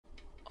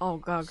Oh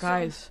god,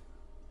 guys.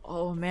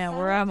 Oh man,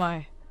 where am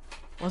I?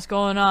 What's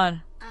going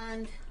on?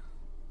 And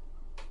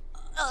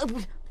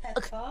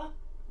pepper.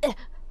 And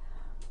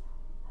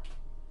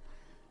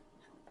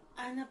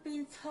I've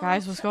been told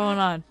Guys, what's going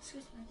on?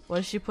 Excuse me. What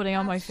is she putting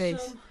on my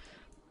face?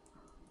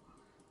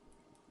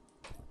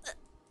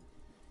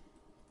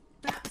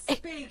 That's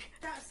big.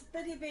 That's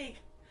very big.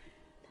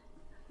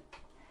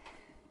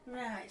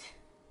 Right.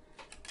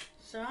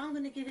 So I'm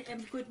going to give it a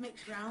good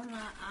mix round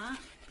like that.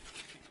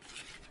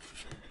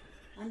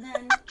 And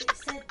then it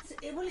said,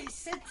 it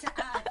said to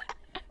add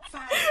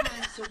 5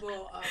 pints of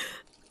water.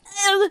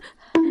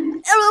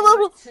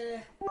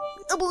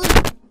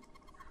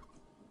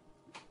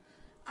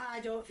 I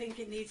don't think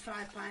it needs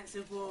 5 pints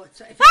of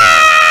water.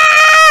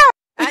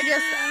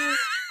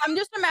 I'm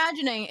just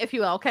imagining, if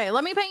you will. Okay,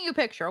 let me paint you a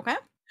picture, okay?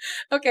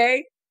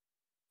 Okay.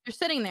 You're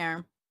sitting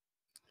there.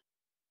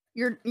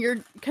 You're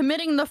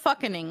committing the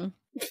fucking.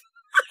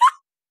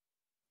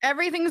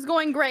 Everything's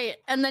going great,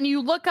 and then you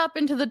look up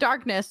into the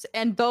darkness,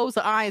 and those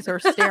eyes are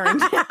staring.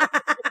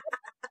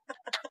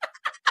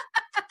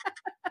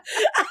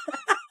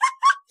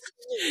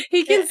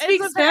 He can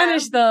speak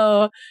Spanish,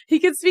 though. He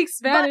can speak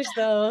Spanish,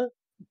 though.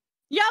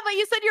 Yeah, but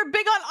you said you're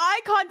big on eye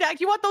contact.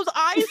 You want those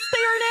eyes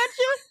staring at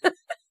you?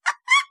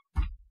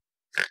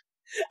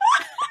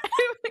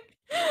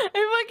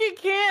 I fucking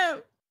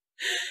can't.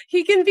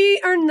 He can be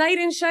our knight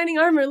in shining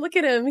armor. Look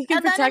at him. He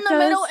can protect us. And then in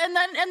the middle,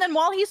 and then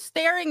while he's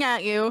staring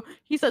at you,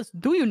 he says,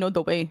 "Do you know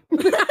the way?"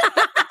 Did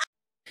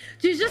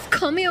you just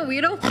call me a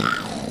weirdo?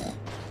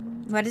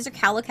 Why does your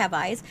cowlick have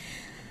eyes?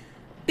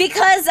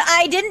 Because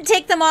I didn't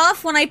take them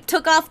off when I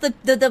took off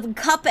the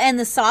cup and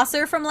the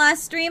saucer from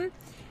last stream.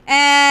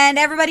 And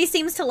everybody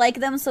seems to like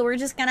them, so we're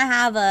just gonna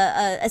have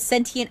a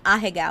sentient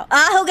ahegao.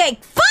 Okay,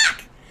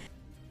 fuck!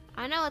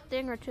 I know a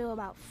thing or two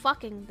about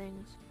fucking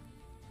things.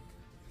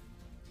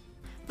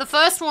 The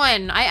first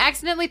one, I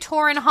accidentally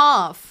tore in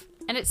half.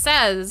 And it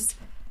says,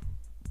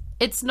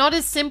 it's not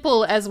as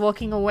simple as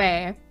walking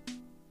away.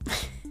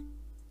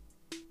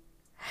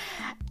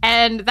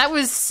 And that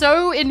was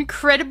so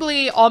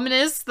incredibly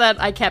ominous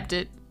that I kept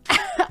it.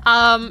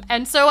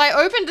 And so I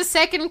opened a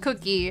second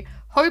cookie,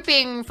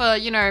 hoping for,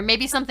 you know,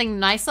 maybe something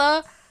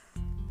nicer.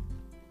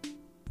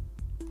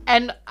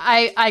 And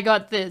I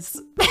got this.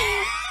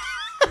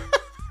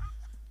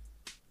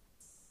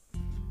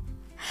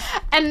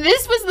 And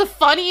this was the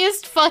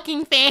funniest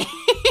fucking thing.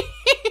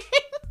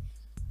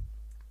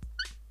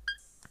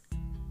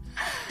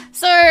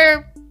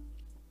 So,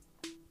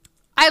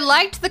 I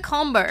liked the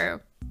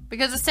combo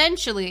because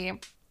essentially,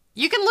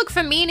 you can look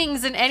for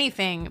meanings in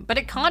anything, but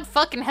it can't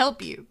fucking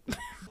help you.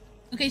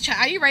 Okay, chat,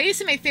 are you ready to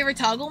see my favorite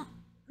toggle?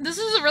 This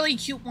is a really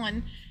cute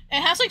one.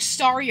 It has like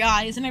starry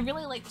eyes, and I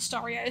really like the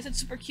starry eyes. It's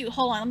super cute.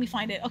 Hold on, let me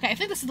find it. Okay, I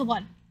think this is the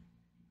one.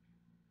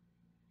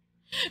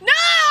 No!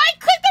 I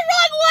clicked the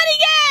wrong one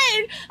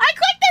again! I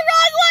clicked the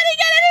wrong one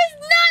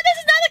again! This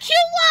is not a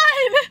cute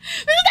one!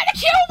 This is not a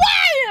cute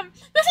one!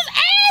 This is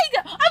egg!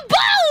 I'm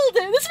bald!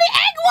 This is the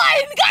egg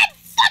one! God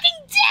fucking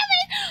damn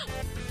it!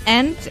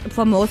 And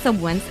for most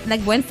of Wednesday, like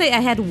Wednesday I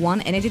had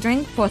 1 energy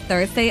drink. For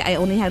Thursday I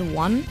only had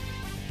 1.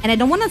 And I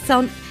don't want to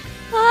sound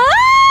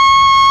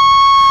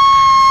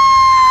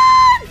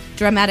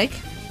dramatic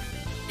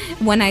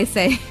when I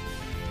say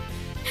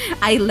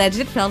I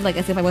legit felt like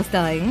as if I was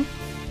dying.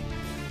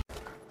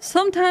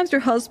 Sometimes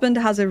your husband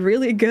has a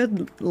really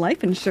good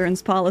life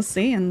insurance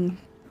policy and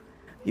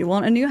you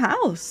want a new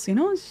house, you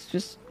know, it's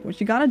just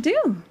what you gotta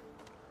do.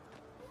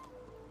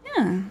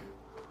 Yeah.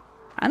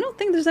 I don't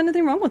think there's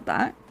anything wrong with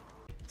that.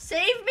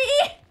 Save me!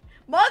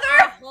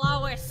 Mother!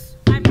 Lois,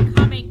 I'm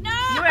coming. No!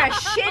 You're a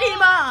shitty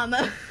mom!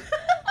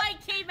 I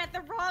came at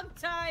the wrong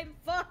time.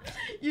 Fuck.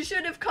 You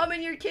should have come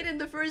in your kid in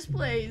the first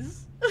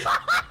place.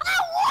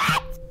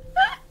 What?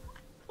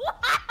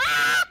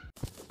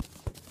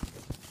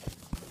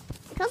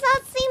 Because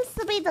that seems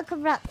to be the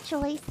correct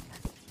choice.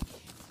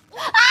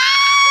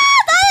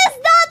 That is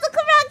not the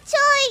correct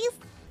choice!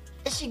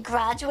 Is she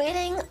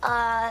graduating?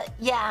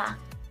 Yeah.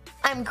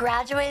 I'm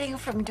graduating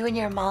from doing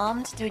your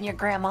mom to doing your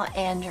grandma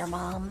and your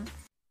mom.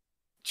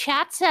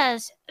 Chat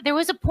says, there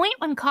was a point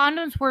when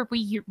condoms were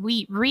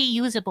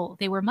reusable.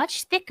 They were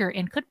much thicker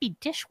and could be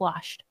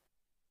dishwashed.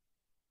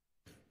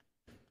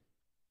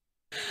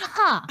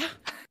 Huh.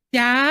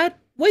 Dad,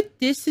 what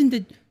this in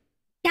the...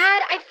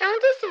 Dad, I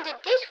found this in the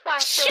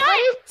dishwasher. Shut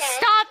it!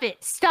 Stop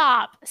it!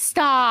 Stop!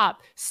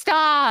 Stop!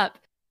 Stop!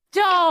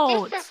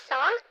 Don't! Is this a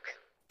sock?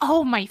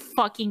 Oh my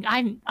fucking...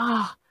 I'm...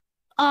 Oh.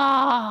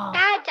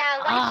 Dad,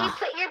 why did you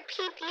put your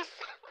pee-pee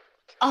sock?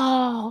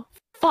 Oh,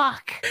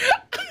 fuck.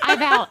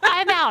 I'm out.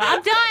 I'm out.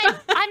 I'm done.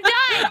 I'm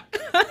done.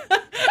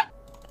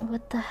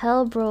 What the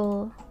hell,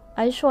 bro?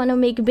 I just want to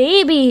make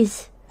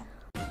babies.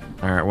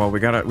 All right. Well, we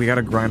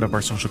gotta grind up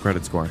our social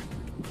credit score.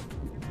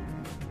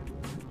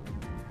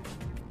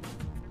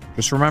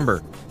 Just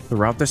remember,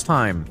 throughout this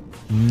time,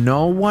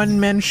 no one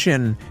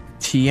mention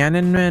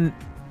Tiananmen.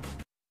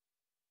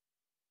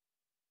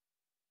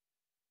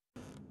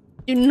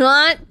 Do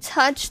not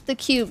touch the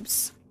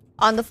cubes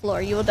on the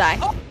floor. You will die.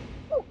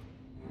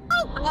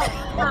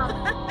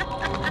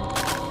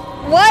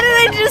 What did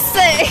I just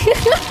say?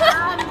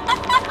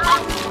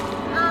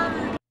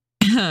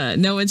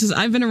 No, it's just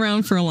I've been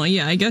around for a long.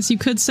 Yeah, I guess you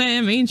could say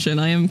I'm ancient.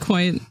 I am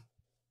quite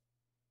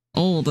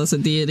old as a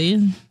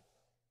deity.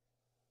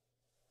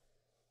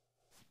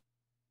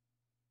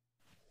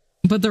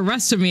 But the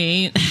rest of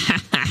me ain't.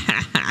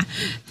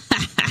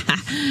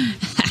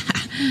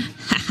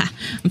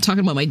 I'm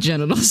talking about my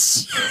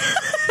genitals.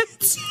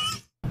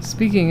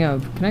 Speaking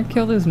of, can I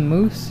kill this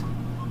moose?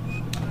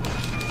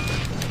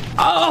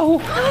 Oh!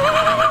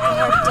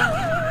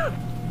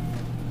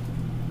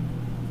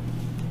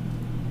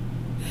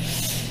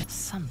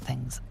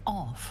 Something's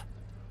off.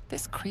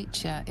 This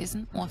creature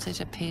isn't what it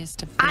appears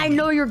to be. I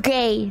know you're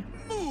gay.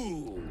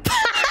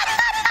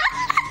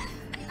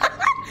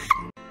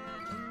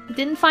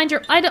 Didn't find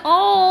your item.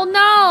 Oh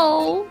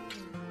no!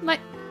 My.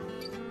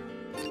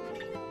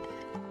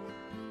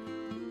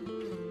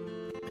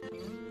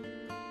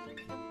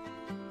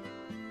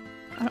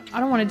 I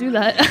don't want to do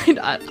that.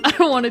 I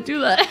don't want to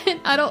do that.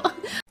 I don't.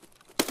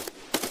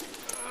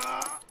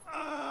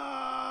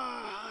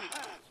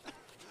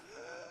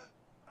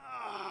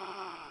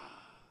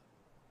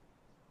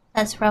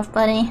 That's rough,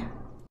 buddy.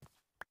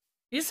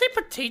 You say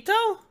potato?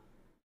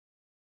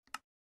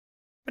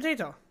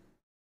 Potato.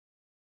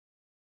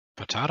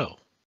 Potato.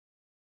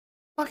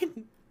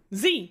 Fucking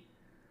Z.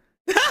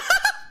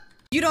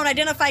 You don't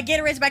identify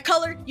Gatorades by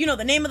color, you know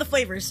the name of the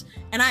flavors.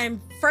 And I am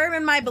firm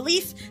in my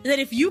belief that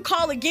if you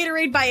call a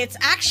Gatorade by its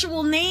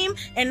actual name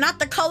and not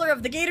the color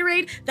of the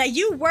Gatorade, that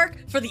you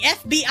work for the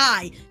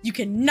FBI. You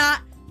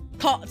cannot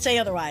say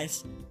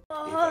otherwise.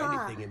 If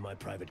anything in my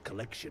private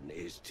collection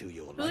is to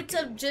your Boots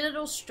of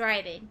genital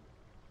striding.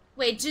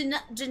 Wait,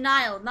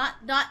 denial, not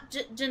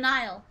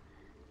denial.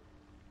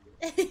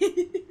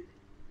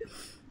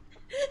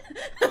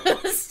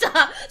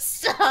 Stop!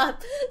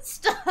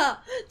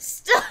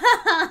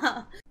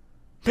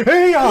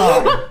 Hey!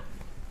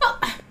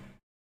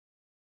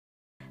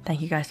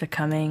 Thank you guys for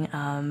coming.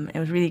 It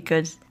was really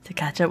good to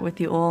catch up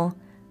with you all.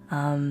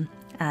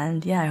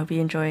 And yeah, I hope you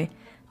enjoy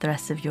the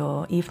rest of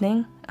your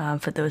evening.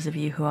 For those of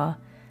you who are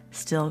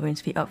still going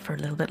to be up for a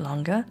little bit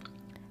longer.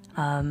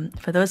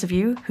 For those of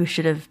you who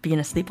should have been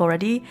asleep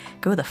already,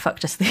 go the fuck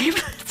to sleep.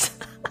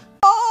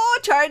 Oh,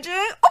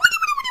 charging!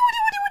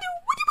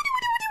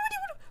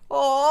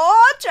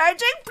 Oh,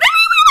 charging!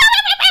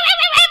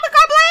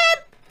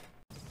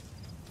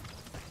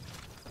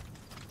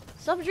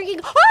 Stop drinking.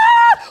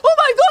 Ah! Oh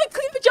my god,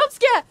 clean the jump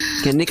scare!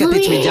 Can Nika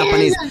teach me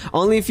Japanese?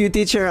 Only if you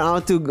teach her how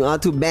to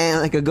bang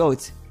like a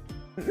goat.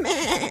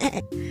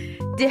 Have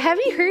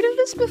you heard of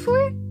this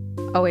before?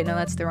 Oh wait, no,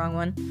 that's the wrong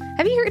one.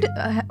 Have you heard?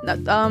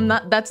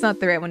 That's not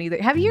the right one either.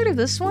 Have you heard of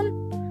this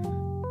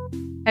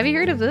one? Have you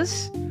heard of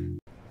this?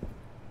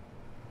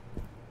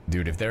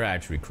 Dude, if they're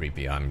actually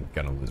creepy, I'm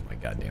gonna lose my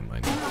goddamn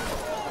mind.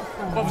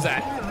 What was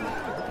that?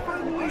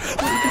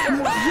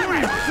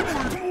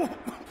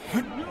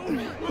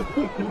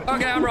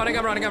 Okay, I'm running.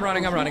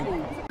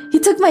 He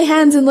took my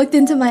hands and looked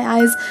into my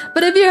eyes.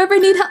 But if you ever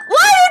need help—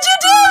 Why would you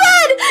do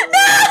that?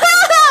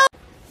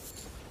 No!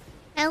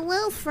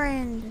 Hello,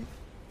 friend.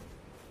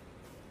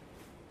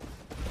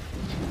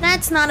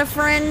 That's not a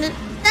friend.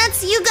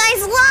 That's you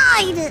guys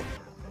lied!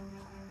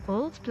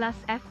 Alt plus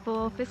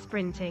F4 for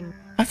sprinting.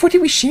 I thought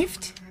it was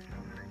shift.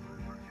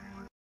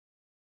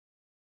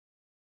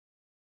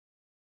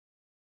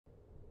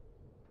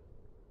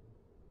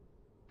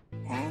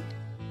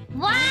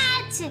 What?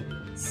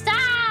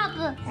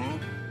 Stop!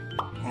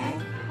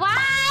 Why?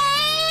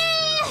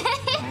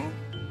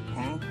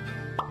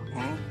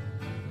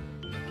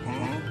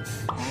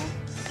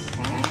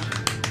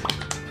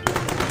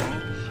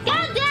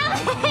 God damn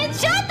it!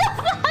 Shut the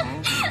fuck!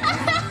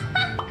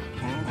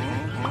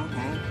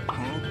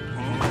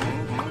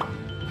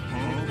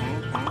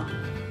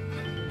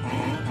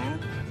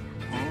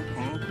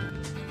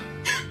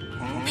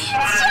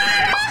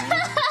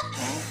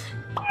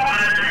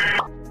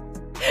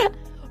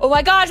 Oh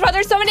my gosh, why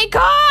there's so many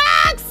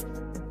cocks?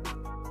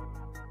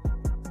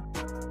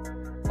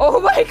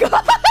 Oh my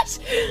gosh!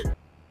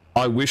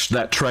 I wish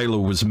that trailer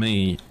was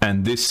me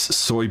and this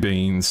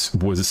soybeans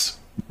was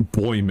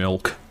boy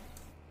milk.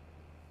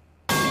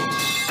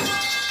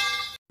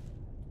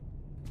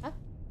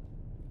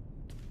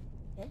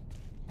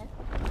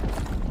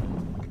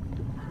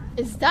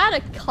 Is that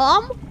a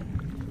cum?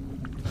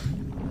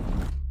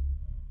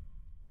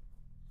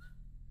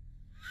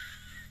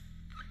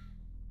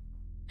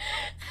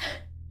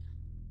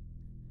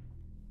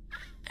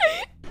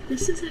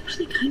 This is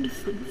actually kind of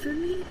fun for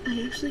me.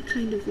 I actually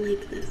kind of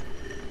like this.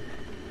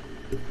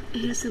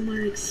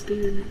 ASMR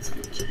experiments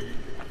with chat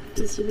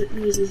to see what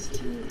noises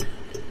do.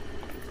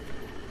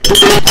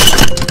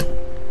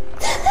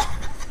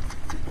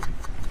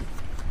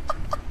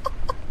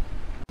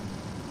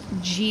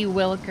 G.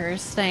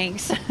 Wilkers,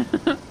 thanks.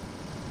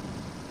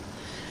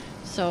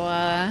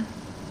 So,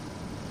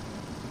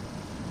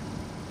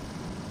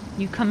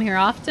 you come here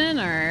often,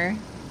 or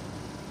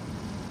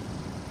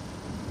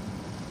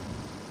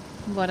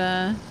what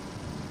are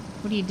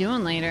you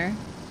doing later?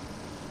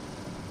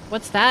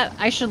 What's that?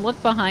 I should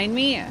look behind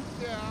me? Yeah.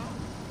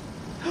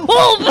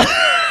 Oh!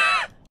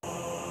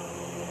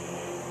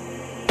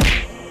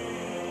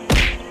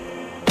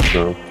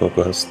 now.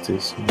 Papa has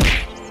this.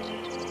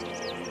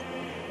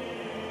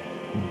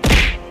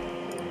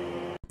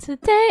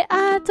 Today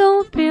I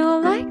don't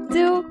feel like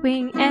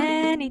doing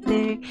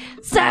anything.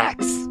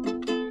 Sex!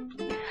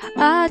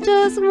 I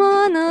just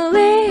wanna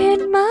lay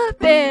in my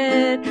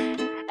bed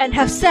and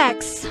have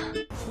sex.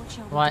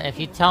 What? If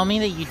you tell me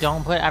that you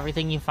don't put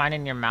everything you find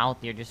in your mouth,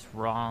 you're just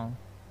wrong.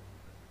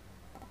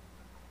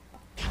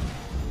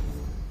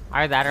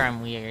 Either that or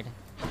I'm weird.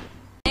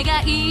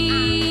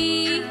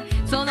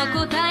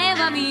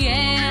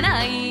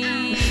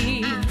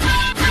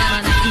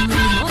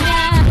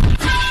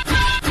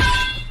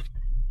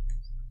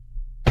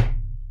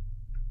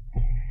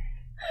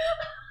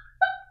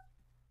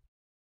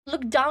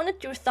 Look down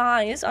at your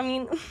thighs. I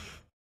mean,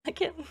 I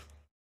can't.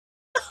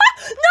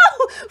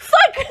 No!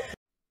 Fuck!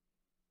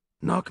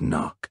 Knock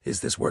knock,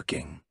 is this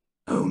working?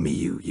 Oh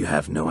Miyu, you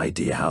have no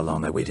idea how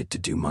long I waited to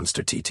do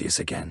Monster TTS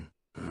again.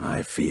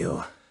 I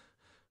feel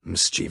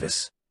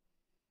mischievous.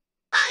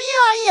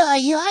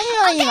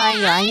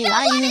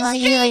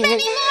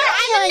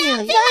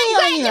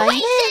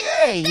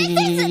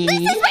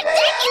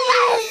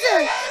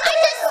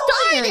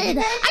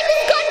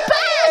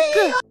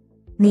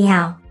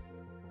 Meow.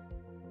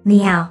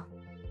 Meow.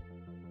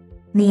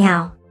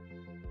 Meow.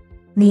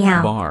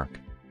 Meow. Bark.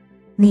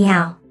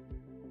 Meow.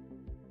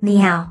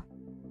 Meow.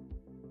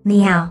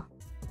 Meow.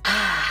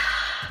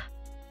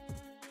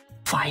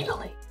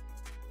 Finally.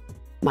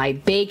 My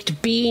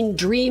baked bean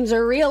dreams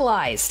are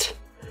realized.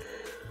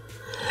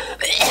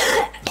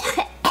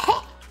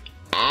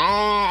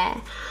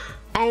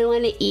 I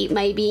want to eat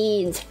my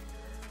beans.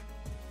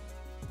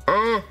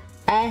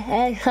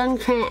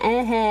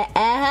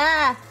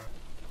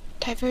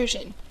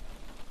 Diversion.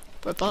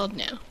 We're bald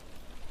now.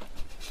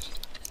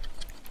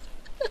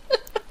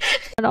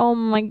 Oh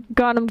my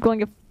god, I'm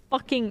going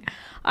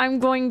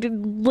to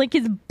lick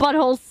his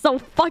butthole so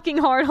fucking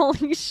hard,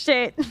 holy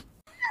shit.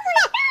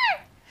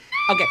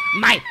 Okay,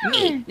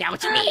 me. Now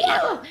it's me.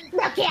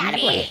 Look at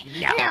me.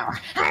 No.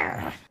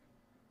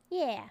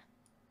 Yeah.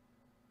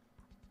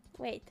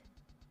 Wait.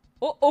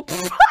 Oh, oh.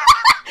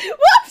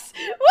 Whoops!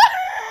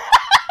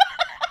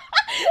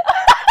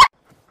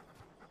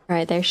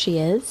 Alright, there she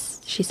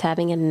is. She's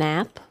having a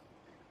nap.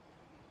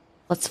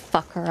 Let's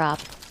fuck her up.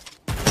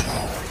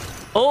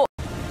 Oh!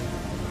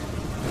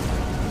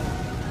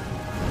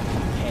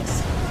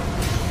 Yes.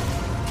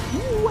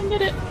 Ooh, I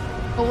did it!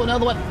 Oh,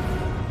 another one!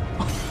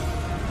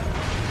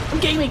 I'm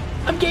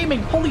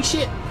gaming! Holy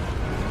shit!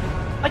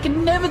 I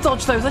can never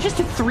dodge those! I just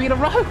did 3 in a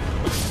row!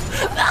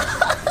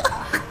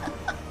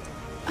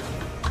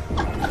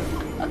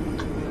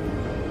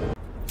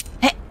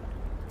 Hey!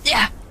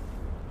 Yeah!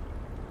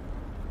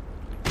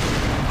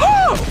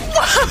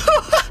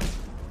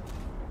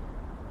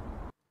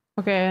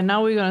 Okay,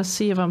 now we're gonna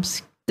see if I'm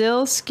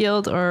still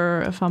skilled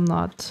or if I'm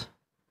not.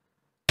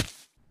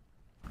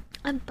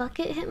 A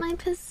bucket hit my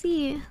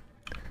PC.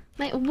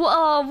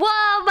 Whoa,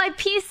 my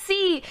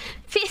PC!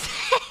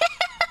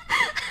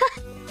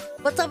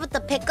 What's up with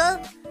the pickle?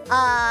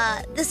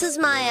 This is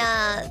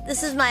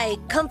my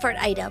comfort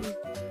item.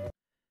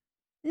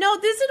 No,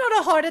 this is not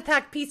a heart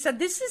attack pizza.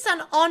 This is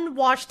an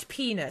unwashed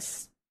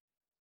penis.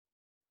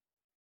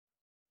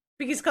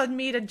 Because it's called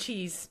meat and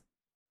cheese.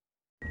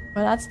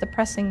 Well, that's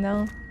depressing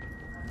though.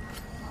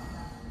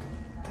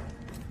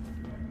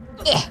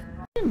 Yeah.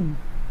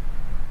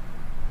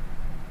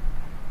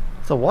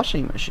 It's a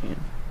washing machine.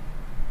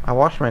 I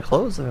wash my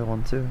clothes if I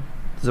want to.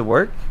 Does it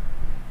work?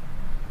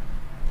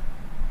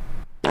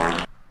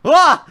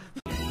 Ah!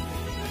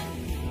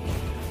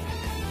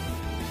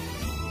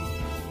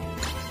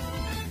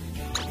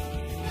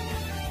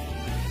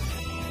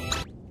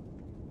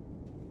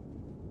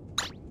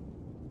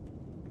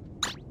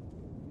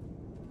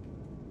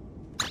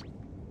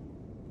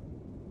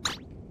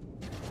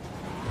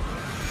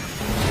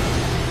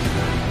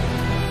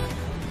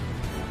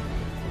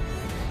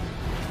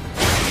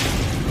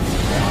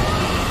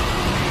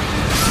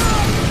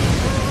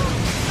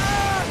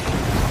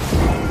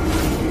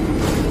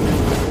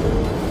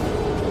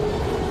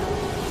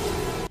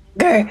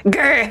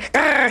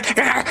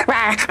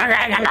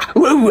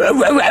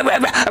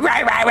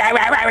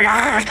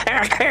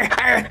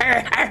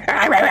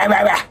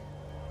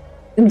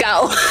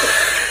 Go.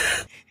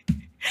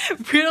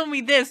 Riddle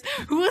me this.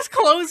 Whose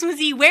clothes was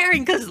he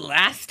wearing? Because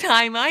last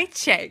time I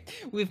checked,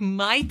 with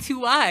my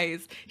 2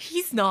 eyes,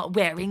 he's not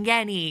wearing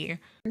any.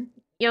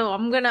 Yo,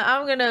 I'm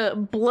gonna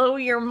blow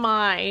your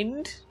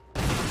mind.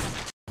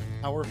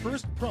 Our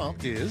first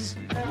prompt is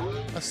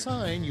a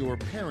sign your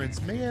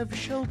parents may have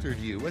sheltered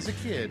you as a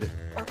kid.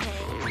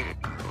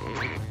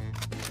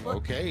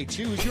 Okay,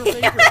 choose your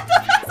favorite.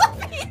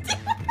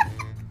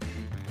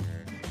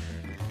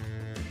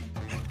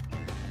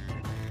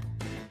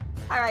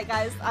 Alright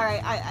guys,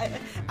 alright,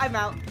 I'm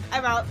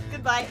out.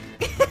 Goodbye.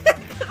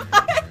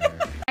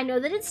 I know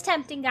that it's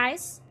tempting,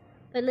 guys,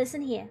 but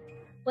listen here.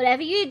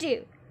 Whatever you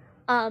do,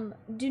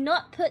 do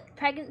not put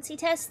pregnancy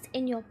tests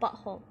in your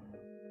butthole.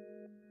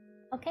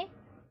 Okay?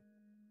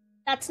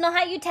 That's not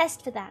how you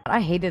test for that. I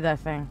hated that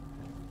thing.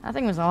 That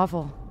thing was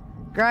awful.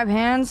 Grab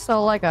hands,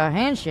 so like a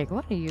handshake.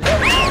 What are you? I'm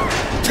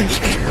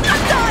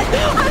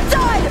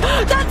done!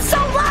 That's so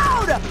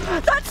loud!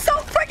 That's so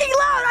freaking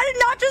loud! I did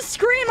not just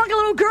scream like a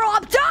little girl.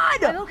 I'm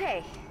done! I'm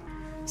okay.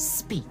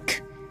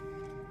 Speak.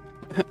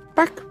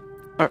 Back.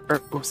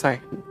 Oh, sorry.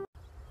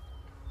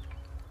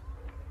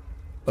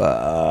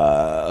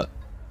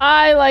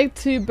 I like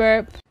to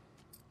burp.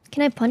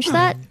 Can I punch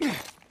that?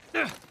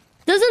 Doesn't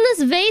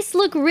this vase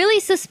look really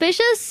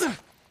suspicious?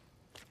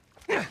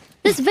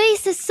 This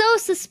vase is so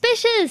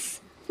suspicious.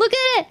 Look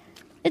at it.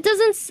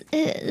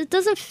 It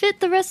doesn't fit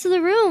the rest of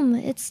the room.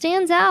 It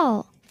stands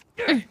out.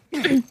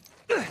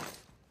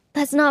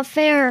 That's not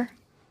fair.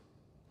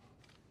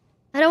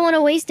 I don't want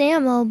to waste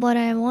ammo, but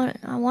I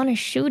want to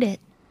shoot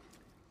it.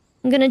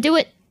 I'm gonna do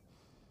it.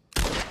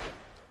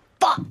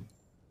 Fuck.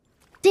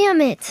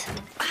 Damn it.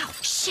 Ow,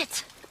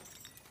 shit.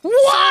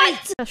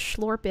 What? A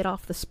slurp it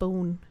off the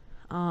spoon.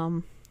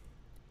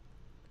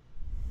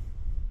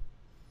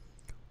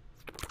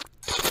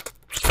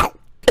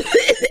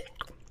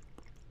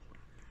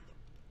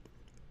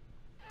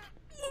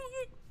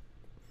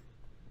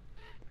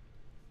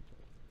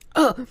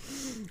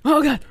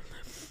 Oh god.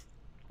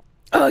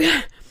 Oh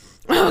god.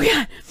 Oh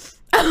god.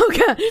 Oh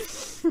god.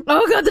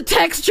 Oh god, the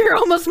texture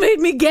almost made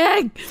me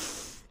gag.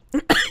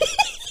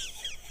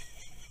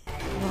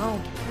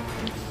 Wow.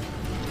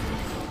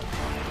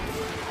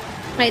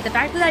 Wait, the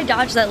fact that I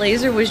dodged that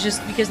laser was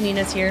just because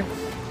Nina's here.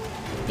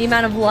 The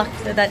amount of luck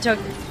that took.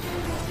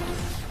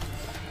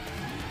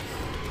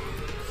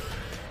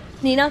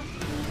 Nina?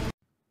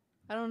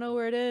 I don't know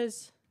where it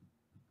is.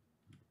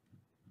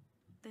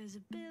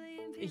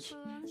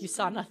 You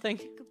saw nothing.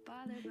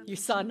 You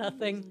saw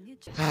nothing.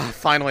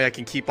 Finally, I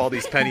can keep all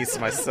these pennies to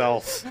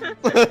myself.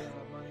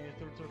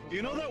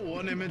 You know that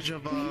one image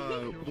of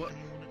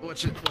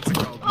what's it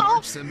called? Oh.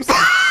 Marge Simpson?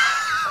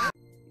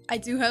 I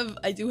do have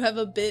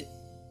a bit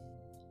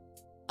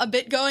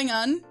going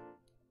on.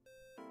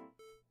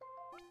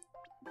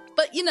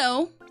 But you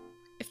know,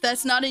 if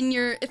that's not in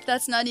your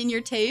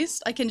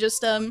taste, I can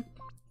just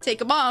take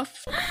them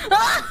off.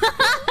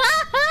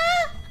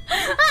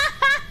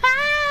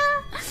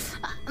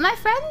 My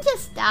friend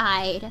just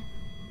died.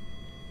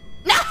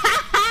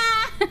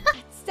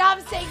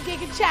 Stop saying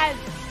Giga Chad!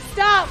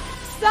 Stop!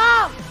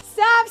 Stop!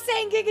 Stop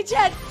saying Giga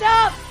Chad!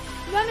 Stop!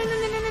 No, no, no,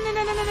 no, no, no,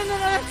 no, no, no, no, no,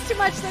 that's too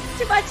much, that's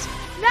too much!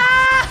 No!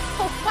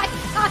 Oh my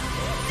god!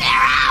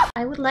 Zero!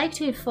 I would like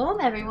to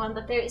inform everyone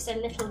that there is a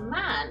little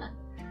man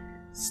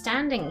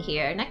standing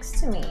here next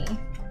to me.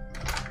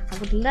 I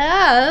would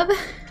love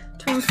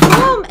to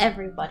inform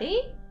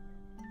everybody.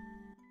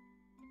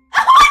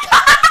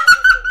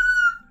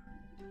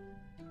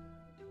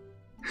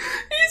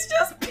 He's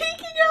just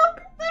peeking up.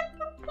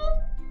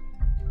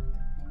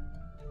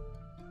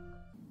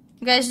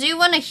 Guys, do you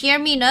want to hear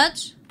me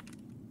nuts?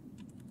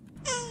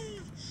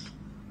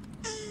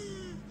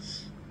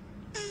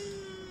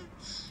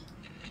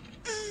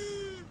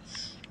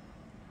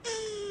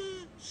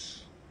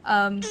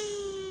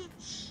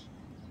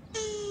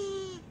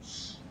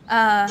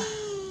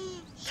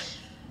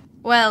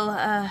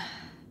 Well,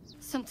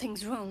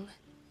 Something's wrong.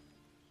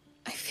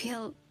 I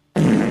feel...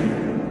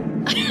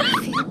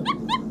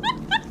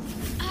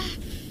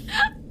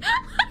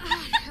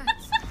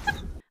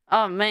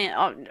 Oh man,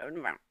 oh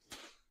no.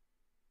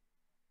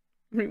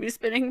 Are you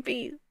spinning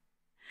B?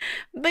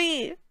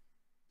 B!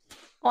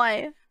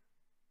 Why?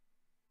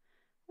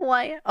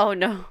 Why? Oh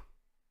no.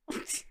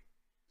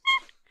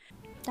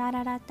 Da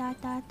da da da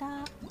da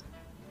da.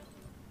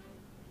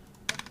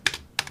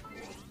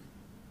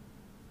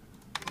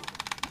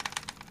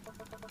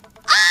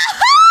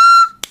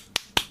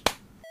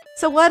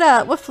 So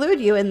what fluid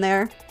you in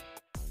there?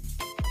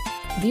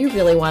 Do you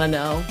really want to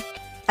know?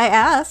 I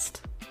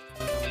asked.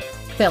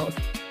 Filth.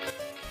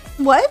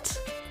 What?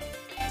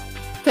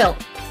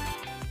 Filth.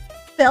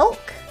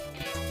 Milk?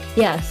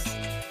 Yes.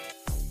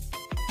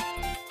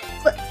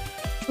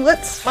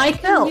 What's my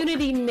milk?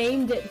 community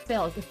named it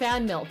Filth,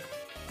 fan milk.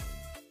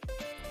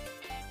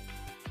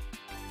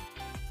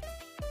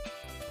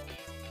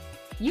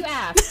 You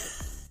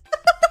asked.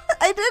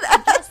 I did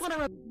ask.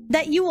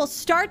 That you will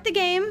start the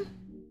game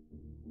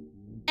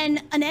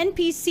and an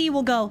NPC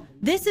will go,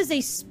 "This is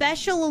a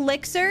special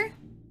elixir.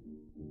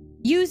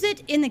 Use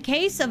it in the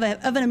case of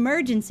an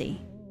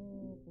emergency."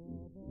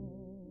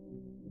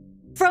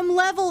 From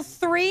level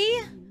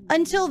 3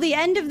 until the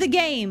end of the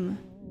game,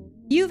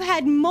 you've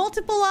had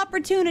multiple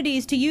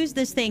opportunities to use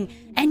this thing,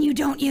 and you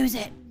don't use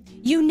it.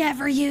 You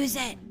never use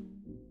it.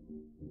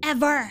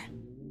 Ever.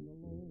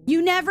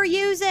 You never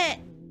use it.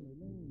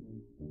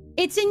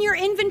 It's in your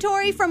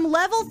inventory from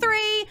level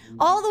 3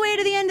 all the way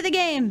to the end of the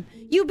game.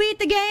 You beat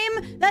the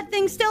game, that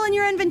thing's still in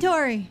your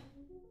inventory.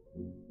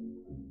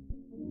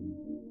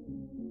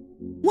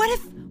 What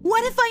if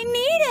I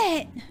need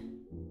it?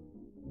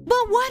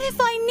 But what if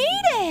I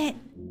need it?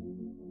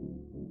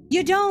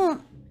 You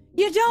don't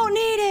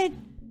need it.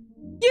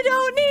 You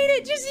don't need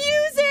it, just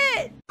use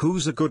it.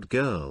 Who's a good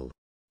girl?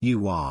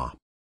 You are.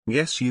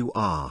 Yes, you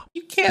are.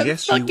 You can't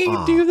yes, fucking you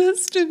are. do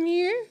this to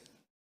me.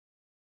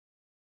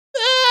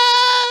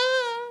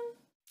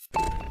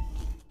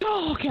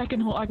 Oh, okay, I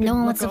can hold. No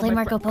one wants to play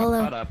Marco Polo.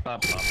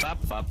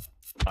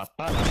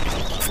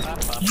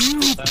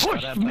 You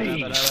pushed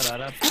me.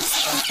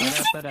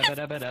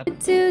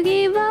 To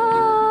give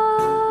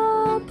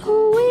up who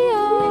we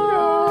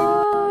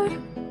are.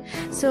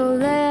 So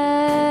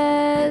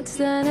let's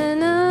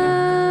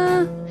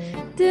da-na-na,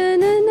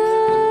 da-na-na,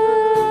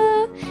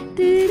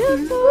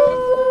 da-da-na.